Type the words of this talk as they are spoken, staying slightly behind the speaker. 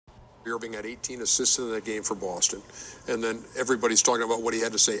Irving had 18 assists in that game for Boston. And then everybody's talking about what he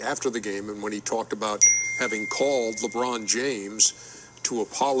had to say after the game, and when he talked about having called LeBron James to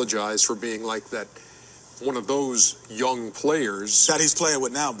apologize for being like that, one of those young players that he's playing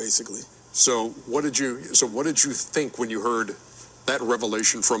with now, basically. So what did you think when you heard that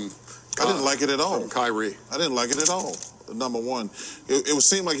revelation from I didn't like it at all. From Kyrie. I didn't like it at all. Number one, it would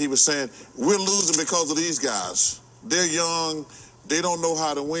seem like he was saying, we're losing because of these guys. They're young. They don't know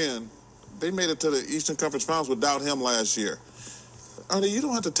how to win. They made it to the Eastern Conference Finals without him last year. Ernie, you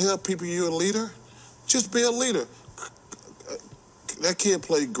don't have to tell people you're a leader. Just be a leader. That kid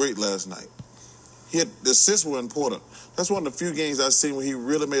played great last night. The assists were important. That's one of the few games I've seen where he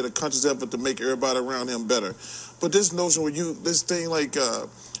really made a conscious effort to make everybody around him better. But this notion where this thing like,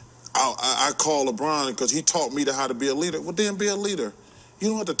 I call LeBron because he taught me how to be a leader. Well, then be a leader. You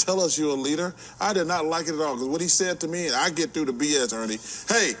don't have to tell us you're a leader. I did not like it at all because what he said to me, and I get through the BS, Ernie.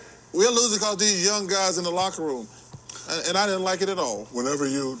 Hey, we're losing because these young guys in the locker room. And I didn't like it at all. Whenever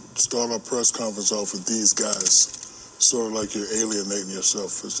you start a press conference off with these guys, sort of like you're alienating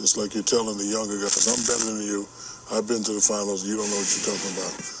yourself. It's just like you're telling the younger guys, I'm better than you. I've been to the finals. You don't know what you're talking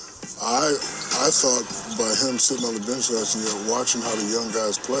about. I thought by him sitting on the bench last year, watching how the young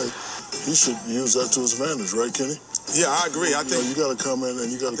guys play, he should use that to his advantage, right, Kenny? Yeah, I agree. I think you got to come in and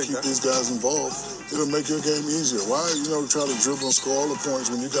you got to keep these guys involved. It'll make your game easier. Why, try to dribble and score all the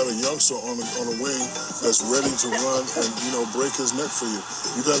points when you got a youngster on a wing that's ready to run and, break his neck for you?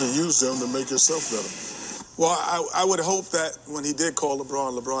 You got to use them to make yourself better. Well, I would hope that when he did call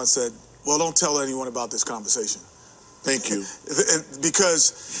LeBron said, well, don't tell anyone about this conversation. Thank you.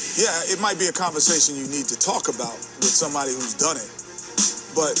 Because, yeah, it might be a conversation you need to talk about with somebody who's done it.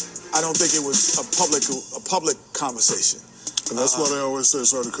 But I don't think it was a public conversation. And that's why they always say,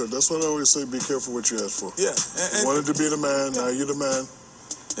 sorry to cut, that's why they always say, be careful what you ask for. Yeah. You wanted to be the man, now you're the man.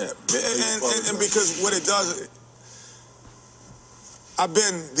 Yeah. And because what it does, I've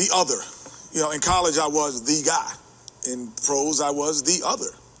been the other. In college I was the guy. In pros I was the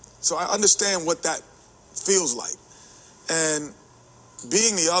other. So I understand what that feels like. And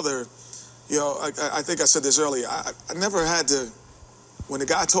being the other, I think I said this earlier, I never had to, when the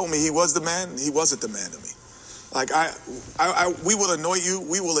guy told me he was the man, he wasn't the man to me. Like, we will anoint you,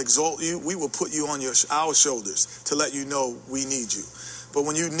 we will exalt you, we will put you on our shoulders to let you know we need you. But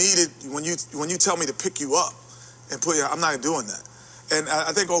when you tell me to pick you up and I'm not doing that. And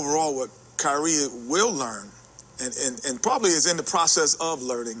I think overall what Kyrie will learn, and probably is in the process of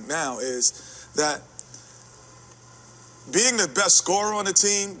learning now, is that being the best scorer on the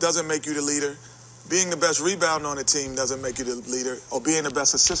team doesn't make you the leader. Being the best rebounder on the team doesn't make you the leader, or being the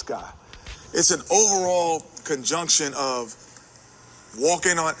best assist guy. It's an overall conjunction of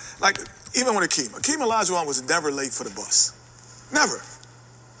walking on, like, even with Akeem Olajuwon was never late for the bus. Never.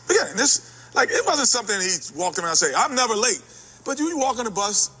 Again, it wasn't something he walked around and say, I'm never late. But you walk on the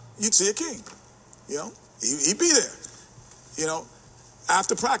bus, you'd see Akeem. He'd be there,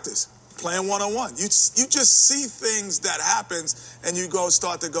 after practice, playing one-on-one. You just see things that happens, and you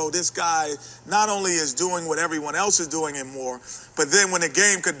start to go, this guy not only is doing what everyone else is doing and more, but then when the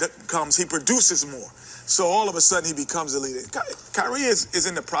game comes, he produces more. So all of a sudden, he becomes a leader. Kyrie is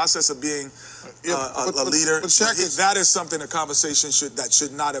in the process of being a leader. But Shaq that is something, a conversation that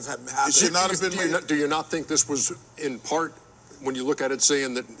should not have happened. It should not have been. Do you not think this was in part, when you look at it,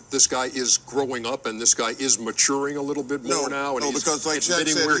 saying that this guy is growing up and this guy is maturing a little bit more now, and he's because like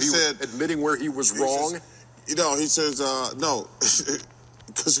admitting Shaq said, admitting where he was wrong? He says, no.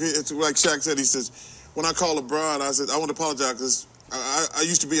 Because it's like Shaq said, he says, when I call LeBron, I said, I want to apologize because I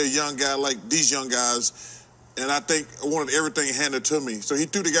used to be a young guy like these young guys, and I think I wanted everything handed to me. So he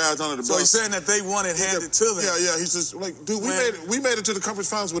threw the guys under the bus. So he's saying that they wanted handed to them. Yeah. He says, dude, we made it to the conference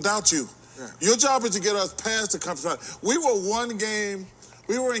finals without you. Yeah. Your job is to get us past the conference finals. We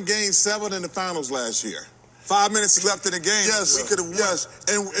were in game 7 in the finals last year. 5 minutes left in the game. Yes, we could have won. Yes,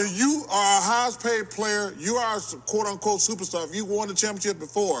 and you are our highest paid player. You are our quote-unquote superstar. If you won the championship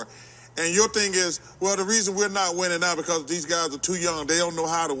before, and your thing is, well, the reason we're not winning now because these guys are too young. They don't know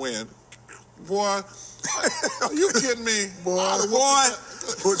how to win. Boy, are you kidding me? Boy.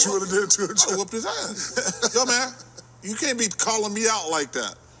 What you would have did to him? I whooped his ass. Yo, man, you can't be calling me out like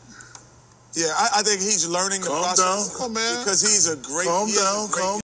that. Yeah, I think he's learning the process. Calm down. Come on, man. Because he's a great... Calm down.